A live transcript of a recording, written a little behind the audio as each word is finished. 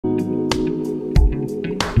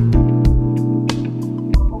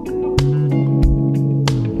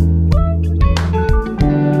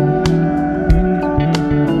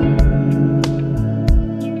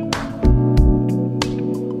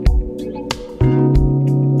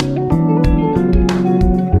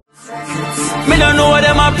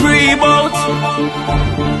a pre-boat,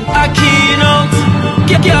 a keynote.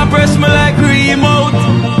 Can't press me like remote.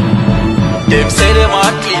 Them say them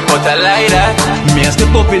are clean, but I like that. Me a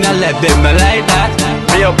step up in a left, them I like that.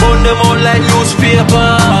 Me a burn them out like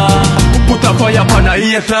newspaper. Put a fire upon a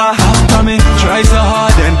hater. After me try so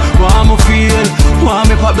hard, then want me feel, want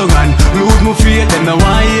me pop down and lose me feel. Then I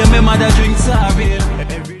want hear me mother drink sorry.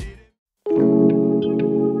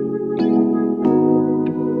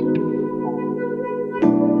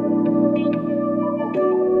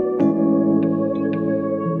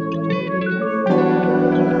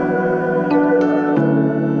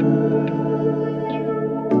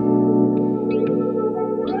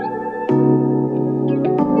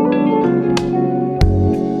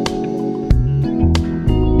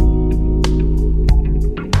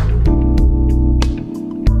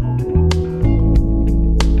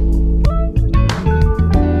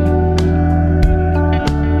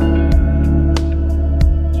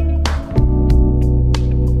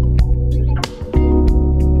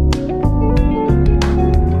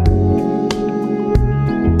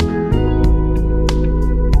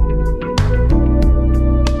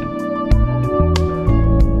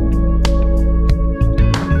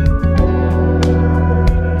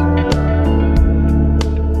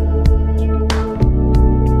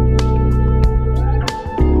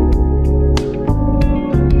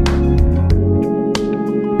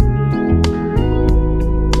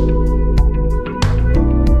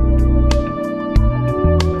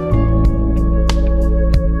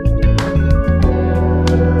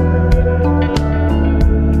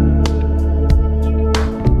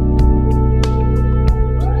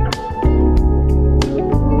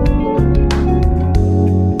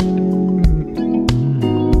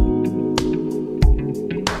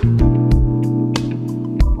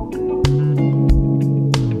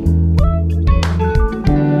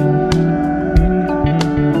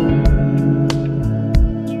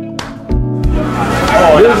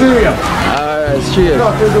 Alright, straight. Yeah,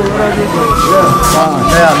 man.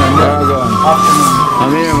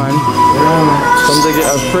 I'm here, man. Come to get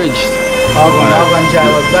a fridge. I'll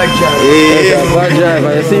drive a bad drive. Yeah, bad drive.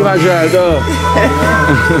 You see my drive, though.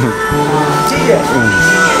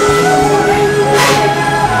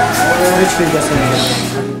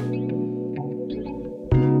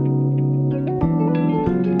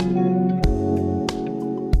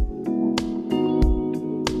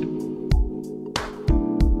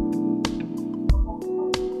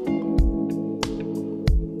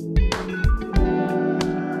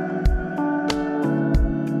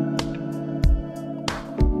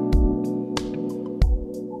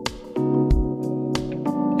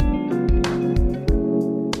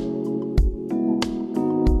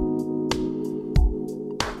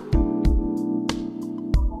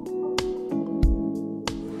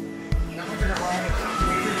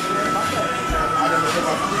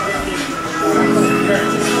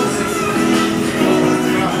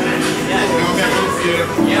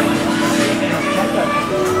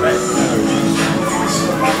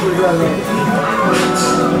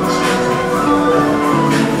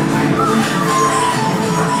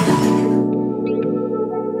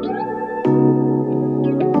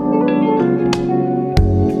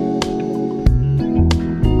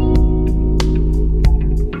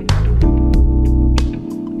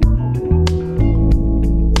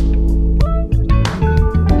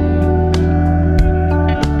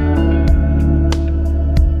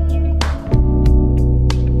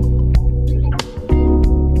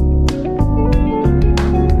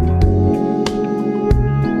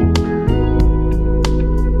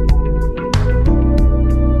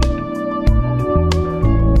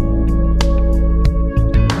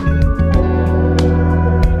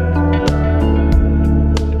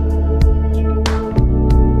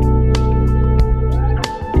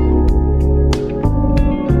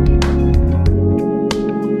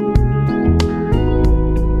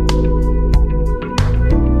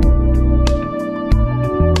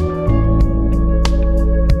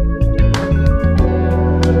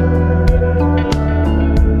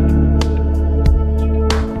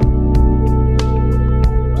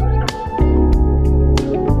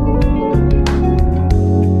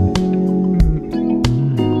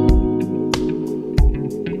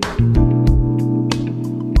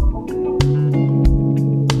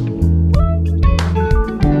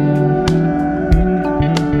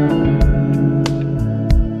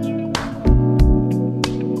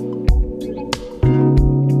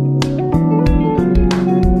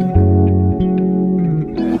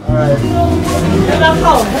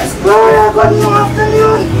 Gloria, good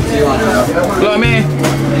afternoon. Hello, me.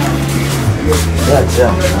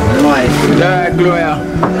 That's Gloria.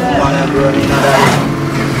 Gloria.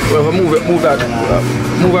 Well, move that.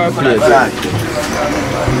 Move our plate.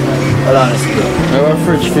 Hold on, let's go. I have a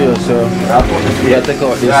fridge for you, so yeah, take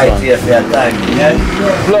out this right one. here for your time. Yeah?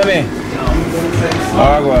 Blow me.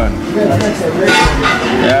 Alright, go on.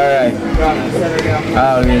 Yeah, alright.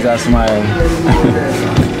 Always a smile.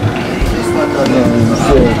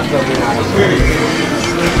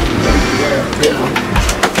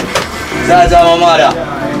 That's our mother.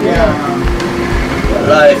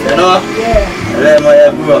 Life, you know? Let me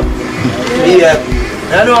bro. Yeah.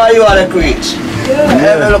 I know how you are the creech.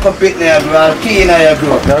 Every look up it there, bro. Kino, you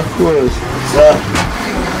bro. Of course. So,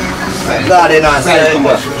 God, you know, say it. Yeah,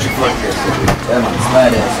 man,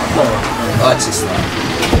 slide it. Watch this now.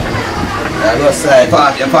 Yeah, go slide.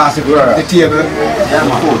 You pass the girl. The table. Yeah,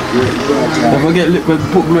 man. Don't forget,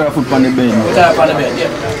 put Gloria foot on the bed. Put her up on the bed,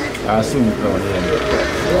 yeah. I'll soon go,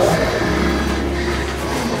 yeah.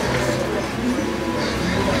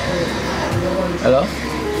 Hello?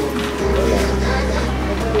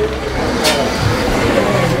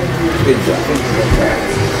 Good job.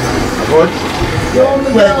 Good?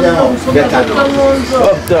 Get that.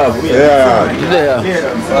 Up top. Yeah. There.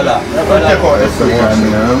 Voila.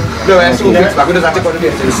 No, I should fix back. Does that take on the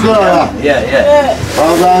base? Yeah, yeah.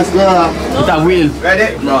 It's a wheel.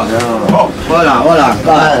 Ready? No. Hold on.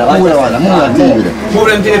 Move Move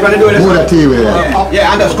them to the front door. the TV there.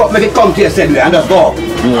 Yeah, and just go, make it come to your side and just go.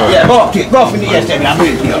 Yeah, go from the ear side and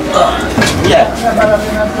bring it here. Yeah.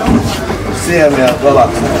 See him here, go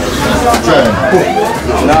back.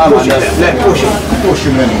 No, man, just let push it. Push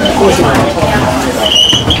him in there. Push it.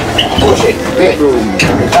 Push it. Wait.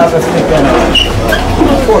 Have a flip in.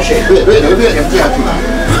 Push it. Wait.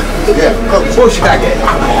 Yeah, come. Push it again.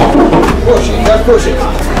 Push it. Just push it.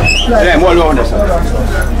 Yeah, more low on this one.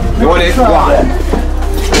 You want it? Go on.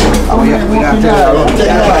 Oh, yeah, we have to.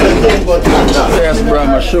 Yes, bro, I'm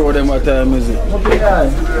gonna show them what time is it.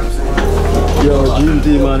 Yo, Dream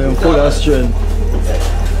Team, man, I'm full of strength.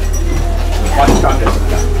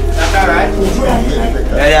 That's alright.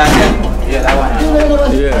 Yeah, that one.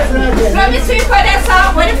 Yeah. Let me see for this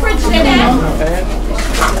out. Where the fridge is there?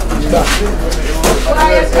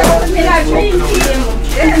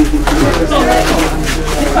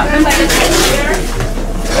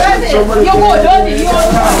 You go, don't you?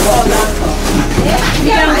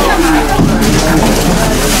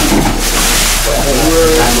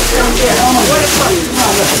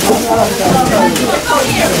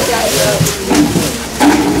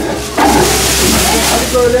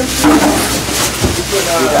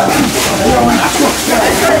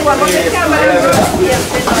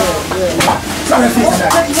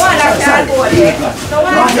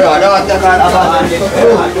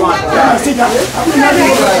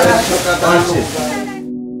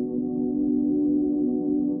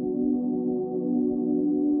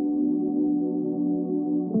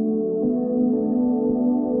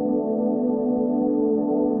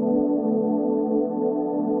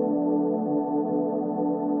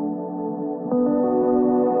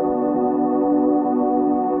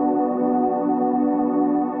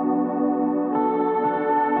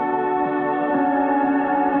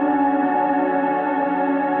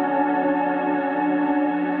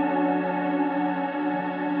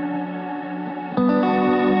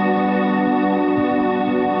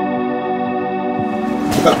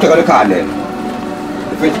 Take out the card there.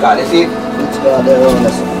 The fridge card, you see? Which card there on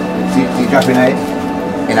this? See dropping it?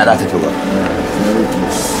 In a that's it over.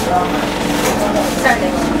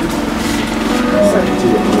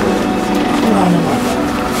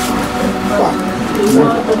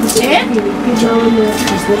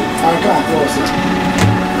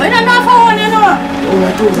 I don't know for one, you know.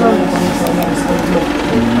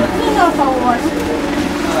 You know for one.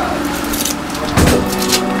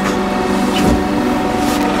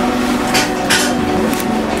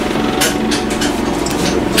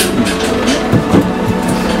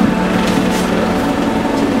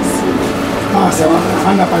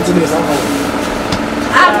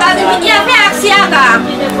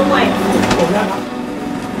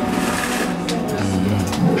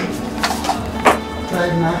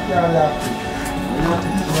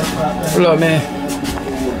 Hello, man.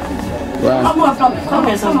 Wow. Come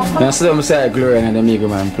here, come on. Now, see them side Gloria and the Mega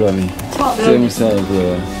Man play me. See them side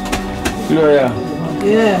Gloria. Gloria.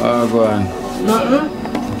 Yeah. Oh, go on. Nothing.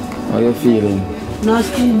 How you feeling? Not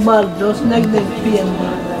too bad, just negative pain.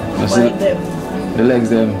 That's By it. them. The legs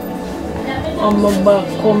them. On my back,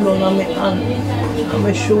 come down on my hand. On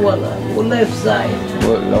my shoulder. The left side.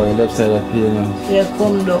 What, oh, your left side of pain now? Yeah,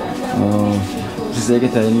 come down. Oh. She said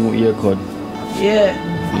get a new ear cut. Yeah.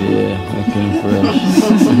 Yeah, looking fresh.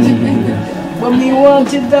 But me want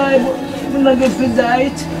to die, but I not get to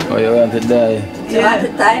die. Oh, you want to die?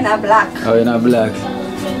 Yeah. in a black. Oh, in a black.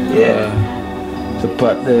 Yeah. So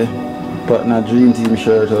Pat in a Dream Team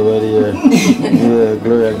shirt over there. Yeah,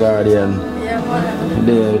 Gloria Guardian. Yeah, man.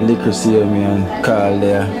 There, liquor see me and Carl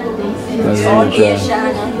there. That's Okay, virtual.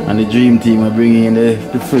 Shana. And the Dream Team are bringing in the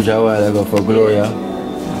fridge a while ago for Gloria.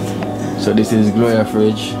 So this is Gloria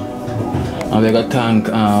fridge. And we got thank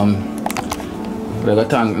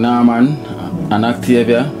Norman and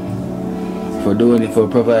Octavia for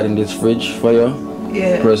providing this fridge for you.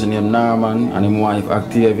 Yeah. Person named Norman and his wife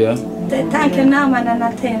Octavia. Thank you, Norman and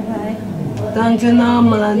Octavia. Thank you,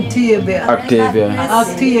 Norman and Octavia. Octavia.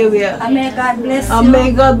 Octavia. And may God bless you. And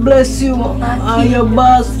may God bless you. And your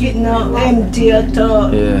basket now empty at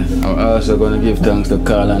all. Yeah, I'm also going to give thanks to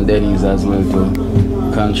Carl and Dennis as well to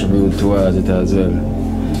contribute towards it as well.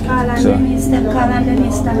 Carl and So- Dennis,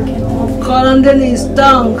 thank you. Call and Dennis,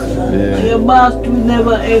 thank. Yeah. And your basket will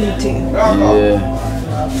never empty. Yeah.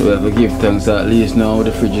 So we have to give thanks at least now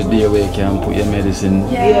the fridge is there where you can put your medicine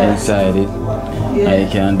Yeah. inside it. Yeah. And you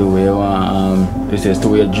can do what you want. It says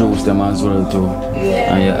to your juice them as well too.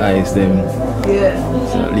 Yeah. And your ice them. Yeah.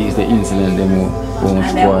 So at least the insulin them won't And then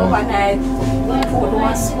spoil. overnight, food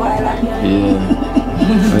won't spoil. Yeah.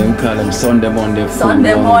 We call them Sunday, Monday, food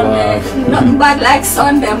Sunday, won't Monday. go off. Nothing bad like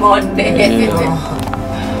Sunday, Monday.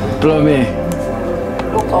 Yeah. Plummy.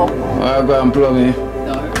 Look up. I'll go and plummy.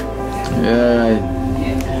 Yeah, right.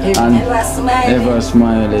 And Never smile. ever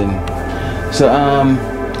smiling. So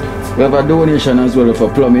we have a donation as well for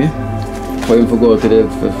Plummy for him to go to the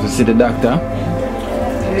see the doctor.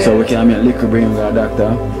 So we can make liquor bring him to a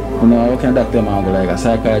doctor. You know, how can a doctor man go like a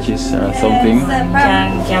psychiatrist or something?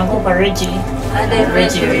 Can go for Reggie. And then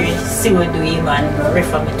Reggie will see what do him and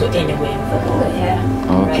refer me to anywhere.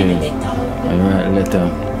 Yeah. Okay. Write a letter. I write a letter.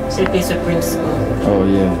 So it is a principal. Oh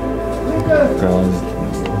yeah.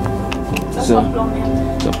 So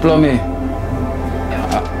Plummy.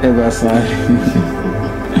 Ever smiling.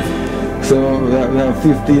 So we have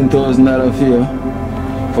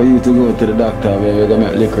 $15,000 for you to go to the doctor where we're gonna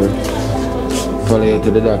make liquor. Follow you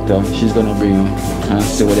to the doctor. She's gonna bring you and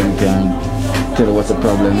see what them can tell you what's the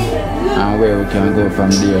problem and where we can go from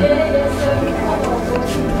there.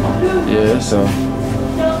 Yeah, so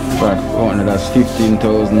but that's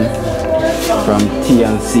 15,000 from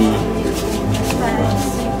T&C.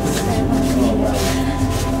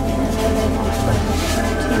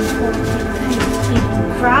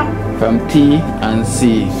 From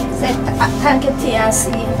T&C. Thank you,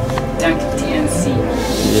 TNC. Thank you, TNC.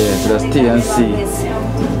 Yeah, so that's T&C.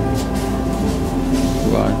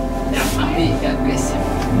 Right. God bless you.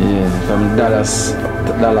 Yeah, from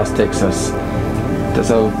Dallas, Texas.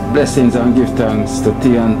 So blessings and give thanks to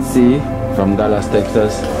T&C from Dallas,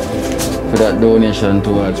 Texas for that donation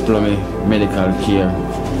towards Plummy Medical Care.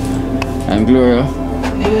 And Gloria,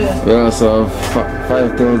 Yeah. we also have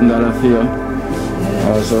 $5,000 for you.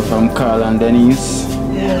 Also from Carl and Denise.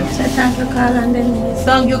 Yeah. So thank you, Carl and Dennis.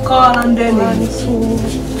 Thank you, Carl and 1, Dennis. 2,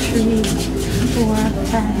 3, 4,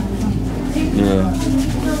 5. Yeah,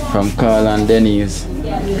 from Carl and Denise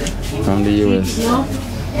from the US. No?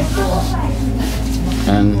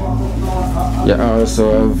 And you also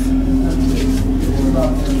have,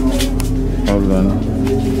 hold on,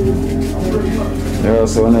 you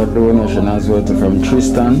also want a donation as well from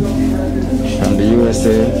Tristan from the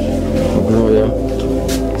USA for Gloria,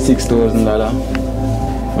 $6,000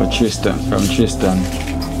 for Tristan, from Tristan. 1,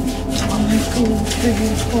 2,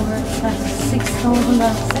 3, 4, 5, 6,000.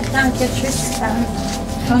 Thank you, Tristan.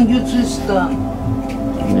 Thank you, Tristan.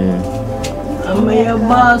 Yeah. And may your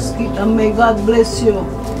basket and may God bless you.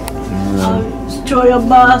 And store your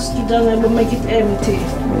basket and never make it empty.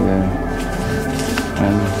 Yeah.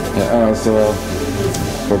 And you also have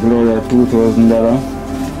for Gloria $2,000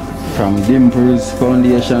 from Dimples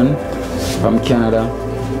Foundation from Canada.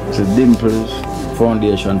 So Dimples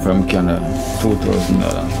Foundation from Canada,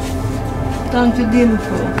 $2,000. Thank you,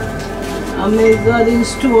 Dimple. And may God in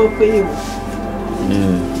store for you.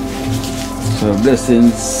 Yeah. So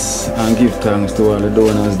blessings and give thanks to all the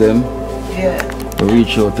donors them. Yeah. To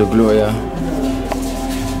reach out to Gloria.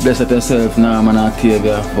 Bless up yourself, Norman and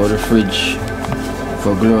Octavia, for the fridge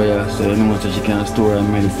for Gloria, so you know so she can store her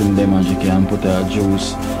medicine them and she can put her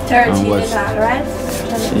juice 13 and is all right?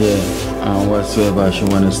 yeah, and whatsoever she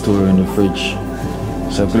want to store in the fridge.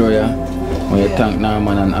 So Gloria, when you thank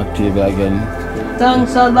Norman and Octavia again.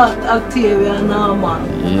 Thanks a lot, Octavia and Norman.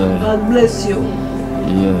 Yeah. God bless you.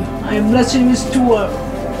 Yeah. I bless you in store.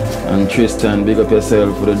 And Tristan, big up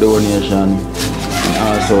yourself for the donation.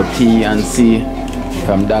 And also T&C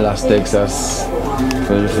from Dallas, Texas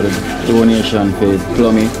for the donation for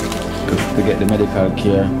Plummy to get the medical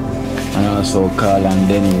care. And also Carl and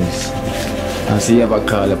Dennis I see you have a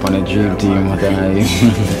call upon a dream team. What am I?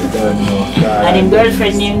 And his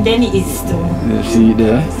girlfriend named Denny is too. You see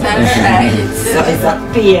there? So it's a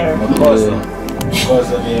pair. Cousin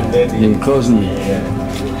named Denny. Your cousin?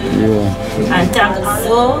 And thank you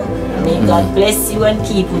so. May God bless you and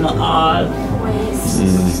keep you all.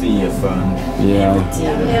 See you, fam. Yeah.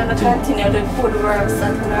 Continue the good works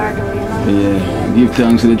that we are doing. Yeah. Give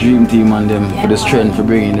thanks to the dream team and them for the strength for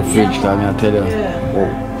bringing the fridge. Cause I tell you,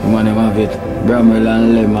 the man them have it. Bramwell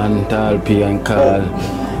and Lemon, Talpi and Carl.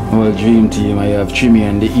 Whole dream team. I have Trimmy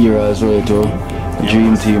and the era as well too.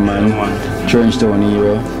 Dream team and TrenchTown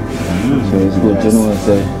era. So it's good to know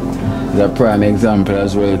say it's a prime example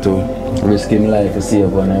as well too. Risking life to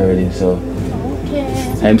save one already. So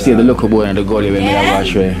I'm still the local boy in the gully when I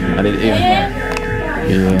watch right. I did him.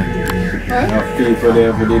 Yeah. Enough people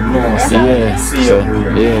there who didn't know.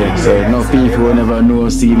 So no people will never know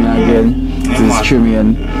see me again. This is Trimmy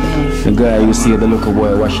and the guy you see the local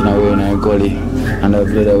boy washing away in our gully and that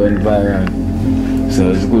video went viral.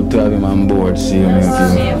 So it's good to have him on board, see him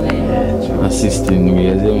assisting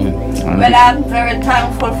me. Well, I'm very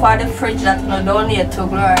thankful for the fridge that you donated to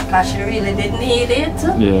Gloria because she really did need it.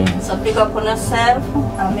 Yeah. So pick up on yourself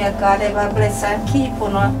and may God ever bless and keep you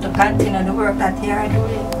to continue the work that you are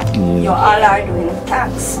doing. Yeah. You all are doing.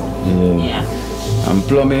 Thanks. Yeah. I'm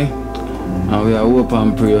Plummy and we are hope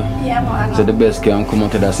and pray. Yeah, man. So the best can come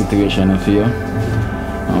out of that situation for you.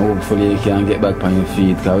 And hopefully you can get back on your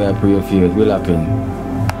feet because we are praying for you, it will happen.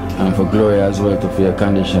 And for Gloria as well to for your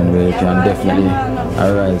condition where you can definitely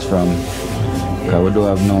arise from. Because we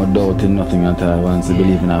don't have no doubt in nothing at all once you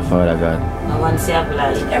believe in our Father God. And once you have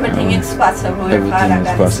life. Everything is possible. Everything Father is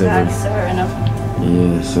God possible. is God, sir,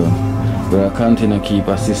 Yeah, so we'll continue to keep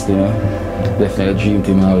assisting you. Definitely dream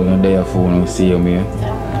team out on there for you, see you here.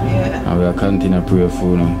 And we'll continue to pray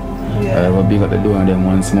for you. We'll big up the door on them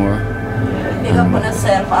once more. Big up on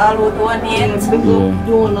yourself, all who donate. Big up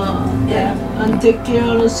donor. And take care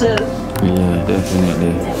of yourself. Yeah,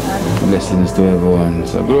 definitely. Blessings to everyone.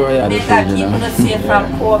 So Gloria, May the God fridge, keep you know. you safe from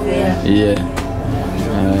COVID. Yeah.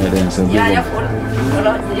 Then so big Yeah, up.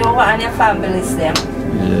 you and your families them.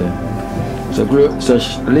 Yeah. So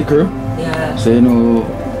liquor. Yeah. So you know,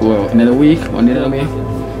 well, in a week, when you know me,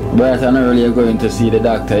 but I'm earlier going to see the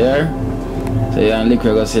doctor, yeah? So yeah, and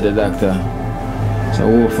liquor go see the doctor. So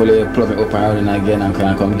hopefully you plug it up and again and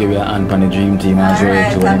can come give you a hand on the dream team as well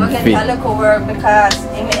Alright, to I'm him going to fit. get a little work because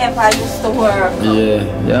he never used to work.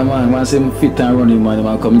 Yeah man, once him fit and running man, he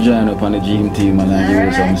might come join up on the dream team and I give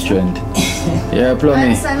you some strength. Yeah,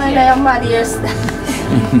 Plummy. I'm mad here.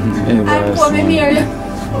 I'm coming here.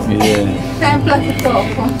 Yeah. I'm plug it up.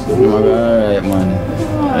 Alright man.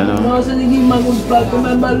 You know. No, so they give me a good plug.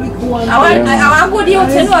 Remember, lick one. I want good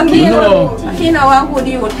youth, you know, Kino. Kino, I want good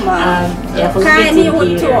youth, man. Yeah, for Kind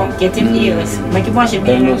youth too. get him ears. Make it wash it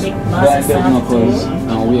Then better. just Make blind bed massive knuckles soft.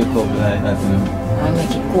 and wake up like that, you know. And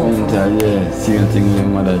make it cool. Winter, yeah, same thing with your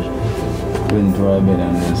mother. Went to her bed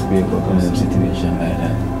and then speak up in a situation like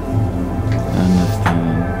that. Understand?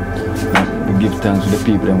 We give thanks to the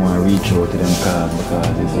people that want to reach out to them cars because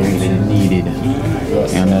it's really needed.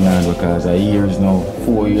 And because of years now,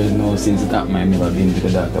 4 years now since it happened, I never been to the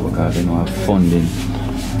doctor because they don't have funding.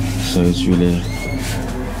 So it's really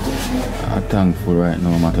thankful right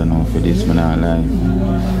now, matter now for this man alive.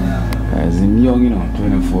 Because I'm young, you know,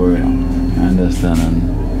 24, you know, I understand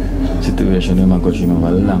and situation they might go through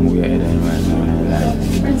a long way ahead of him right now in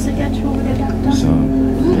life. So,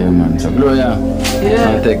 yeah man, so Gloria,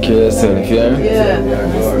 I'll take care of yourself, yeah?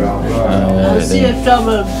 I'll see you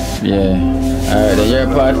travel. Yeah. Alright, then your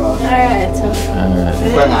part? Alright. Alright.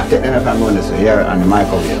 Well, I take them from one, so here on the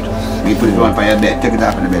microwave. We put it on for your bed, take it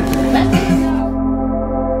off in the bed.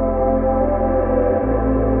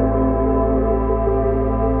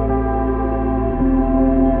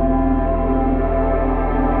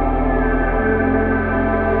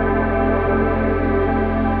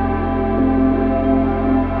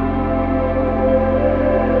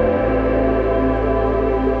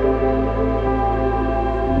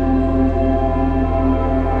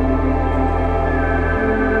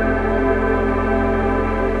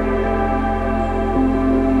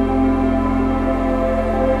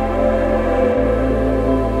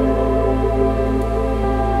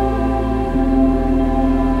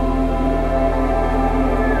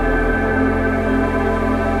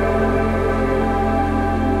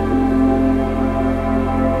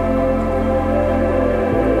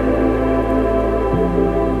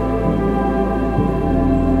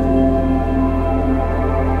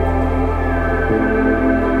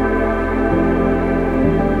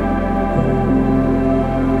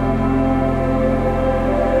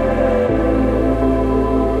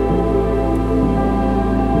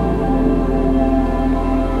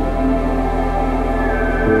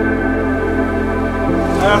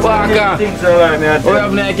 things are like me. What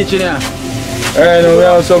have in the kitchen here? I know we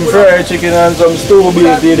have some fried chicken and some stew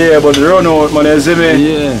beef there, but run out, man, you see me?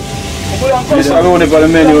 Yeah. It's around for the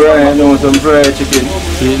menu right now, some fried chicken.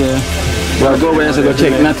 See there? Well, go over and go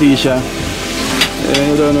check Natisha.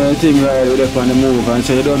 You don't know anything right with them on the move, and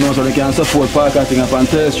so you don't know so they can support Parker up on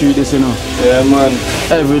 3rd Street this, you know. Yeah, man.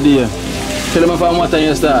 Every day. Tell them from what time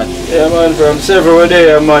you start. Yeah, man, from several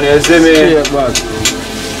days, man, you see me? Straight back.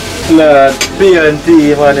 Lad,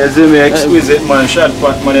 P&T, man, you see me? Exquisite, man, shot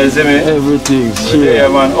pot, man, you see me? Everything, straight. Yeah,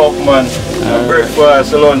 man, up, man.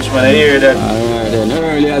 Breakfast, lunch, man, I hear that. Alright then,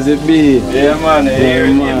 early as it be. Yeah, man, I hear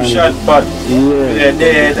him shot pot. Yeah. Yeah,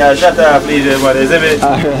 they shut off, please, man, you see me?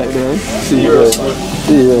 Alright then. Serious,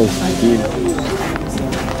 See man.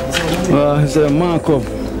 Well, it's a markup.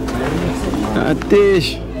 A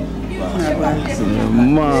dish.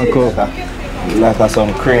 Markup. Like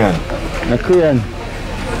some crayon. A crayon.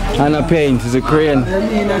 And a paint is a crayon. Yeah.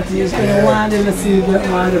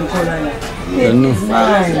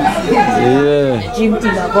 Gym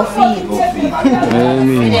team go feed. I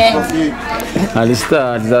mean, at the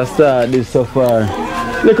start, this so far.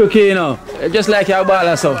 Look at Kino, just like your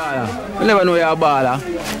baller, so. You never know you're a baller.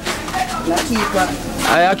 Keeper.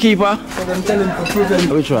 Are you a keeper? So I'm telling him to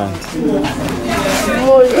prevent. Which one?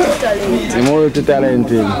 Multi-talented.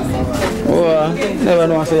 Multi-talented. Oh, never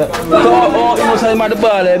know I say that. So, you must say you're the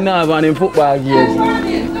baller now in football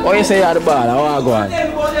games. Or you say you're the baller, how are you going?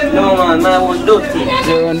 No man, I was dirty.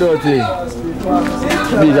 You want dirty?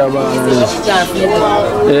 Bigger baller.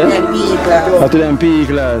 Yeah? Up to them P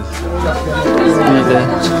class.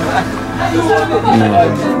 No.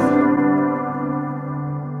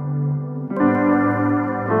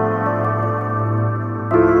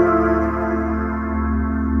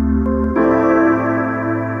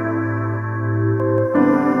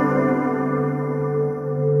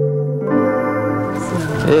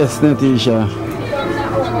 Yes, Natisha,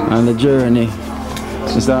 and the journey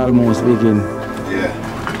is almost begin.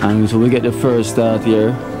 Yeah. And so we get the first start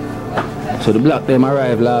here. So the black them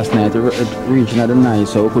arrived last night, reaching at the night,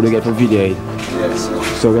 so we could get a video. Yes.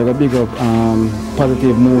 So we have a big up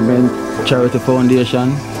Positive Movement Charity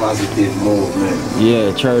Foundation. Positive Movement.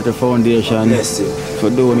 Yeah, Charity Foundation. Bless you. For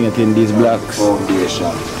donating these blacks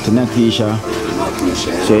Foundation. to Natisha.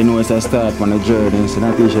 So you know it's a start on the journey. So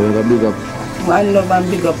Natisha, we have a big up. One love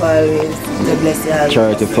and big up always. The bless you all.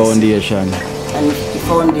 Charity Foundation. And the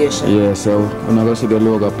foundation. Yeah, so we're not going to see the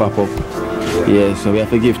logo pop up. Yeah, so we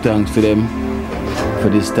have to give thanks to them for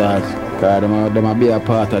this start. Because they might be a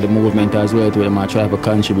part of the movement as well, they might try to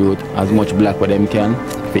contribute as much black for them can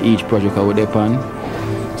for each project I would depend.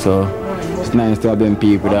 So it's nice to have them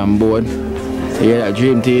people on board. Yeah, that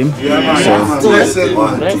dream team. Yeah, so, Blessed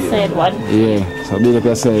one. yeah, so big up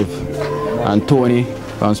yourself. And Tony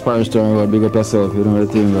from Spanish Town Road, big up yourself, you know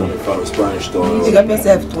the thing though. From Spanish Town Road. Big up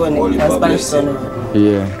yourself, Tony, from Spanish Town Road.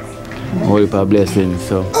 Yeah, all for blessings.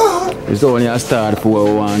 So it's only a start for what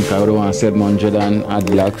we want, because we want 700 and add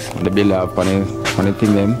blocks, the bill up on the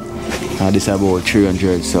thing them. And this is about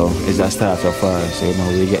 300, so it's a start so far, so you know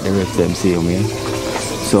we get the rest of them same way.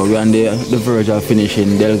 So we're on the verge of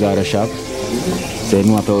finishing Delgado shop. So you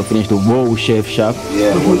know after we finish the Wow Chef shop.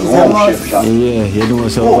 Yeah, Wow Chef shop. Yeah, you know,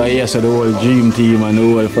 so by here, so the whole dream team and the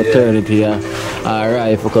whole fraternity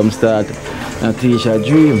alright, we come start Natisha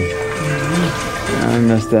Dream. I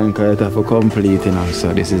understand, because it have to complete, you know,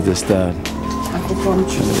 so this is the start. I could come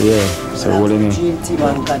true. Yeah, so what do you mean? Dream team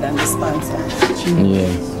and God and the sponsor.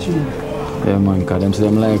 Yeah. Yeah, man, because them say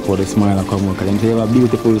them like for the smile and come out, because them say they have a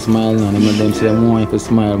beautiful smile, and them say them want you to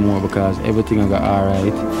smile more because everything I got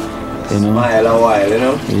alright. You know? Smile a while, you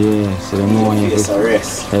know? Yeah, so they know you Yes, a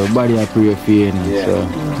rest. everybody I pray for you, Yeah. so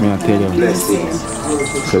I tell you. Blessings.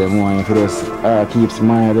 So they want you to just keep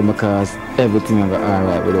smiling because everything I got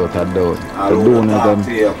alright without a doubt. So don't let them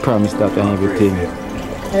promise that and everything.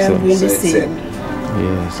 I am doing the so it's same.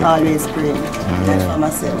 Yeah, so Always praying. Not for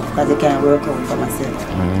myself, because I can't work out for myself.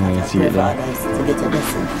 I see pray for that. others to get a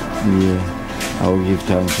blessing. Yeah, I will give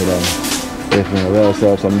thanks for them. Definitely. We also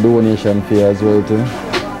have some donation fee as well too.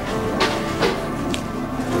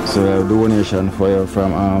 So we have a donation for you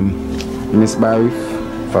from Miss Barry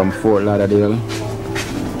from Fort Lauderdale,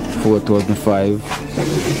 4,005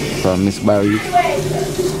 from Miss Barry.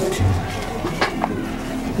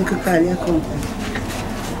 You could call your accountant.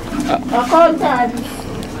 Accountant.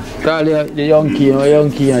 Call the young Kino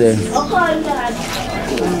there. Accountant.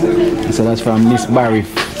 So that's from Miss Barry.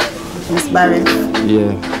 Miss Barry,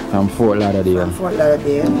 Yeah, from Fort Lauderdale. Fort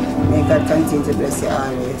Lauderdale. May God continue to bless you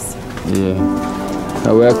always. Yeah. So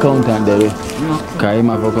we're accountant there. Because he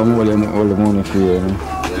might come all the money for you. You know?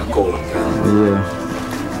 Yeah.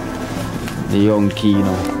 The young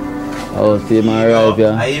Kino. Oh, see my arrive,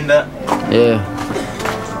 yeah. Are you in there? Yeah.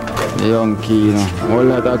 The young Kino. All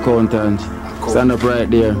that accountant. Stand up right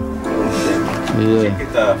there. Yeah. Check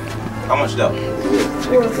it out. How much that?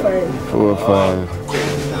 4 or 5. 4 or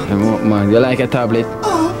 5. Man, you like a tablet?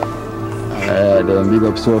 Then big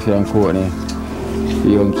up Sophie and Courtney. The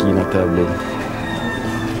young Kino tablet.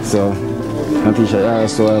 So, Natisha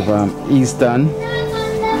also have Easton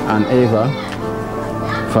and Ava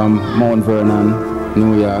from Mount Vernon,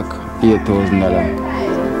 New York,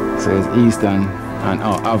 $8,000. So it's Easton and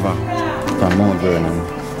Ava from Mount Vernon.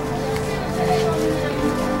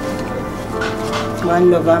 One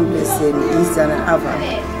love and blessing, Easton and Ava.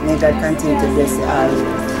 May God continue to bless you all.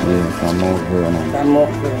 Yeah, from Mount Vernon. From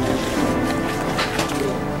Mount Vernon.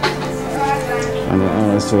 And then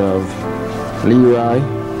also have Leroy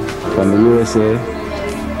from the USA,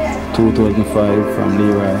 2005 from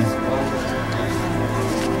Leroy.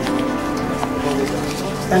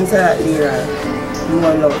 Thanks a lot, Leroy.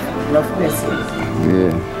 More love, love blessings.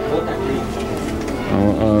 Yeah.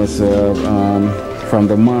 And also have from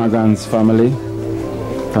the Morgans family,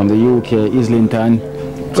 from the UK, Islington.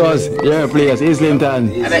 Cause your place, Islington.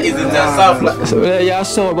 And that Islington South. So yeah,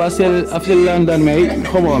 so but still London, mate.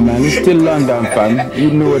 Come on, man, it's still London, fam.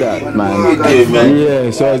 You know that, man. Okay, man.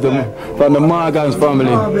 Yeah, so it's from the Morgans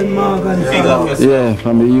family. Yeah,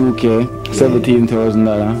 from the UK,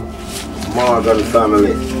 $17,000. Morgan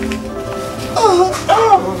family.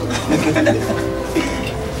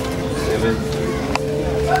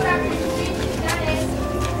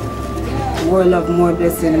 More love, more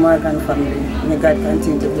blessing, Morgan family. May God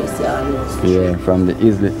continue to bless you always. Yeah, from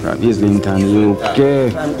Islington, UK.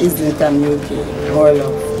 From Islington, UK. More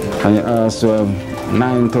love. And you also have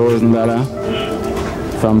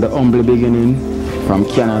 $9,000 from the humble beginning, from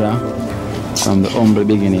Canada. From the humble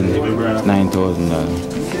beginning, $9,000.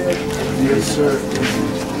 Yes, sir.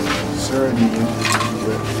 Sir,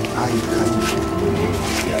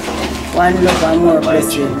 One love and more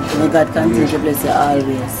blessing. May God continue to bless you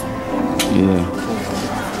always. Yeah.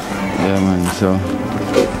 Yeah, man. So,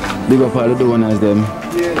 big up all the donors, them.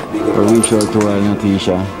 We reach out to all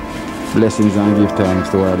Natisha. Blessings and give thanks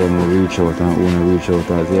to all them who reach out and who don't reach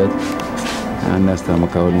out as yet. I understand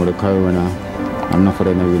because we know the corona. And enough of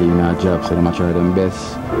them are really in our job, so they might try them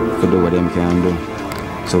best to do what they can do.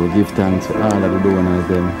 So we give thanks to all of the donors,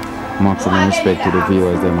 them. Maximum respect to the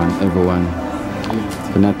viewers, them, and everyone.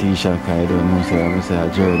 For Natisha, because I don't know, so I will say a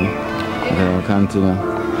journey. And then we'll continue.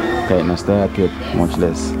 Because it's not start yet, much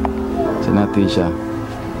less. So Natisha,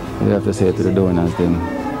 you have to say to the donors, them.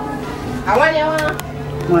 I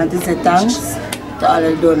want to say thanks to all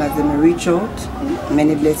the donors that reach out.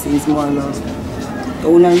 Many blessings, more love. If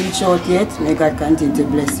you don't reach out yet, may God continue to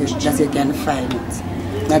bless you, just so you can find it.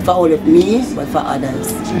 Not for all of me, but for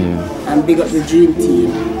others. Yeah. And big up the dream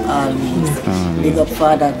team always. Big up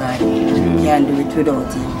Father God. Can't do it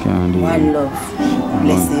without him. Can't do it. One love,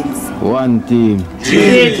 blessings. One team.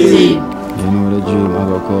 Dream team. You know the dream I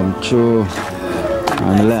will come true.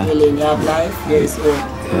 And Like feeling you have life, there is hope.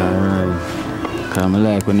 Yeah, right. Because I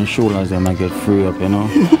like when the shoulders them I get free up, you know.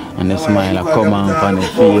 And the smile I come on the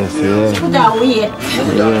face, yeah.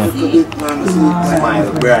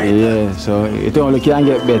 Smile bright. Yeah, so it only can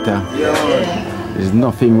get better. There's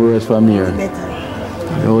nothing worse from here. It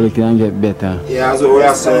only can get better. Yeah, so we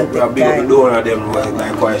are saying we are big up the donor them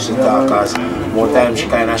like why she talk, because more time she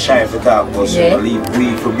kind of shy for talk, but so we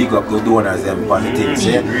for big up the donors them on the things,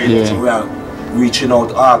 yeah? So we are reaching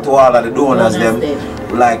out to all of the donors them,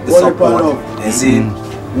 like the support, you see,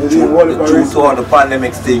 through to all the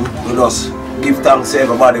pandemic thing, we just give thanks to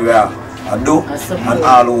everybody we are do, and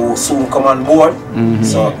all who soon come on board.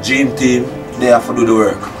 So dream team, they have to do the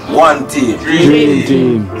work. One team. Dream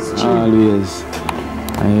team, always.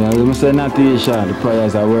 And as I say, Natisha, the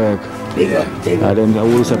prayers at work. Them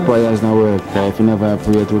always say prayers not work. If you never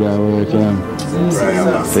pray to that work,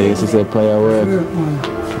 so you say prayer work.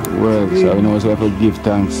 So you know so we have to give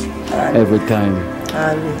thanks every time.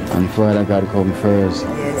 And Father God come first.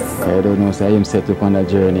 Because I don't know, so I am set up on that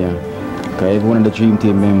journey. Because every one of the dream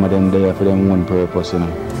team members them there for them one purpose, you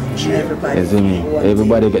know. You see me?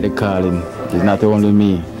 Everybody get the calling. It's not only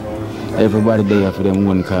me. Everybody there for them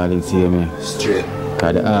one calling, see me? Straight.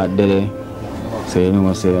 Because the art there, so you know what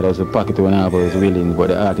I'm saying, there's a pocket when I was willing, but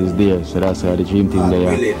the art is there, so that's why the dream team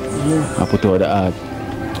there. I put out the art.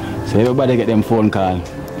 So everybody get them phone call.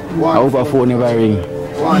 I hope a phone never ring.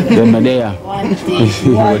 Them are there.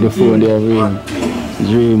 The phone there ring.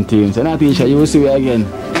 Dream team. So Natisha, you will see me again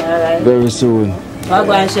very soon.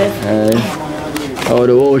 Bye-bye, chef. Oh,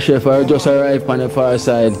 the old chef I just arrived on the far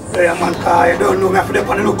side. Yeah, man, car, you don't know me, I have to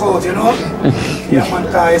on the lookout, you know? Yeah, man,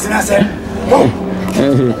 car, you see what I said? Oh.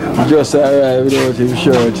 Just arrived without his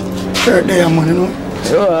shirt. Shirt there, man, you know.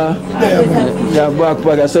 Yeah, that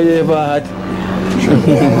backpack, I saw you ever had.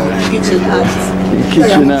 Kitchen hat.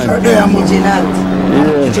 Kitchen hat. Kitchen hat.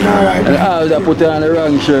 Yeah. And I was put on the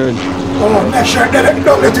wrong shirt. Oh, that shirt there,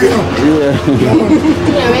 don't let you know. Yeah.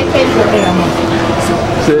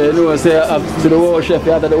 So you know, say up to the whole chef,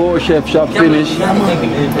 after the whole chef shop finish.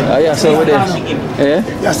 Yeah, so over there.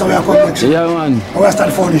 Yeah? Yeah, so we are coming next. Yeah, man. We are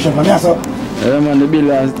starting foundation from here, so. Yeah, man, the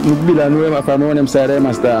bill and whoever from one them side, they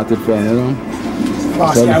must start it from, you know.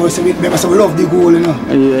 Fast, yeah, we love the goal, you know.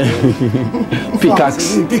 Yeah.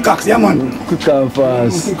 Pickaxe. Pickaxe, yeah, man. Quick and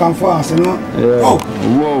fast. Quick and fast, you know. Yeah. Oh.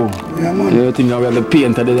 Whoa. Yeah, man. You think now we have the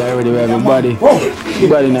painter there already, we have the body. Whoa.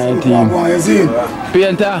 Body 19.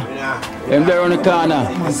 Painter. I'm there on the corner.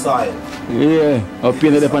 Yeah. I'll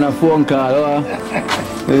paint it up on a phone call.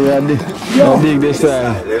 Yeah, I dig this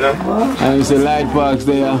side. And you see light parks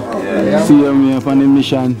there. See them here on the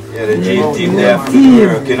mission. Yeah, the G team there for the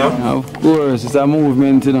work, you know. Of course, it's a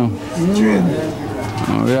movement, you know.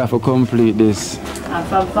 We have to complete this. And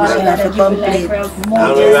from fashion, have to complete. Where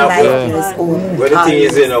the thing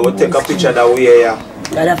is, you know, we'll take a picture that way, yeah.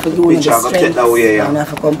 God have to do the strength and have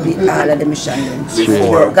to complete all of the mission.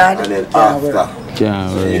 Before God and then after.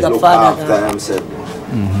 Yeah, you look after them, said.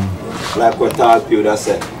 Like what all people that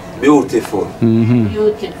said, beautiful.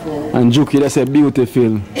 Beautiful. And Juki that said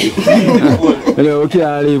beautiful. You know, we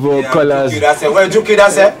can't leave our colours. Where Juki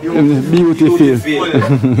that said? Beautiful.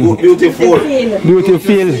 Beautiful.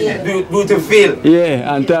 Beautiful. Beautiful.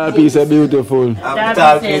 Yeah, and tall piece of beautiful. And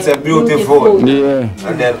tall piece of beautiful. Yeah.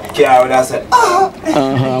 And then Kiara that said,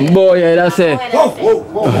 boy, yeah, that's it.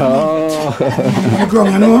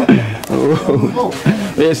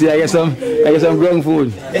 Yes, I get some ground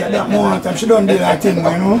food. That moment, she don't do that thing, you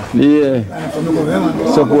know. Yeah.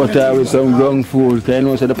 Support her with some ground food, because you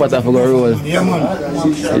know, so the pot have to go roll. Yeah, man.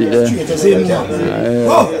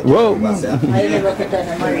 Whoa.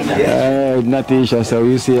 Natasha, so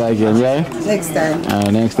we'll see you again, yeah? Next time.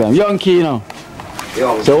 Next time. Young Kino.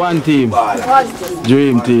 So one team.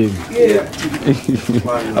 Dream team. Yeah.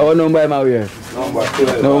 Our number am I here? Number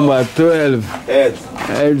 12. Number 12.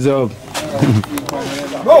 Heads up.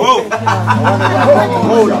 Whoa!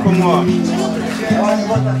 Come on.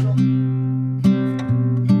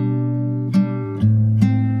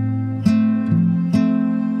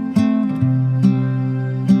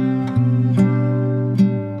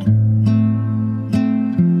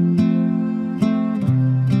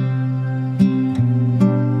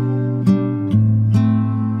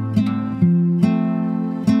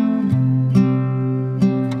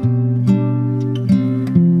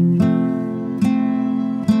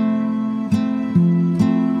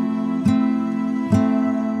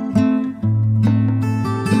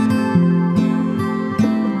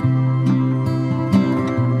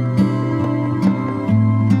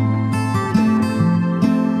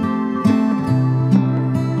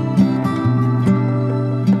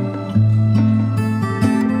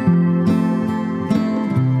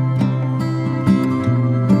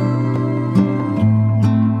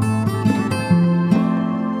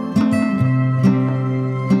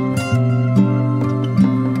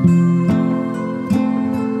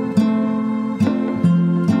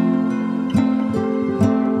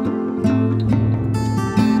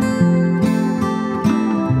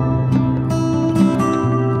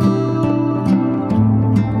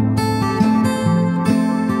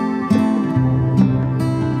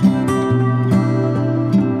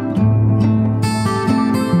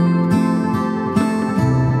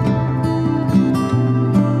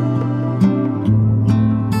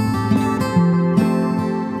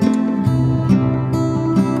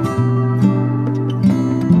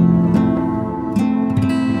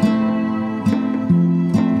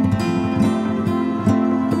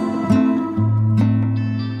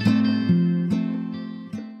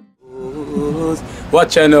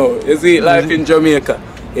 Watch out now, you see life in Jamaica.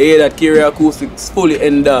 You hear that Kiri Acoustics fully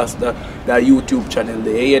endorsed that YouTube channel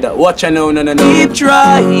there. You hear that? Watch out now, no. Keep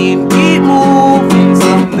trying, keep moving.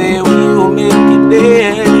 Someday we will make it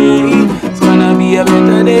there. It's gonna be a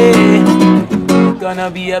better day. Gonna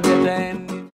be a better end.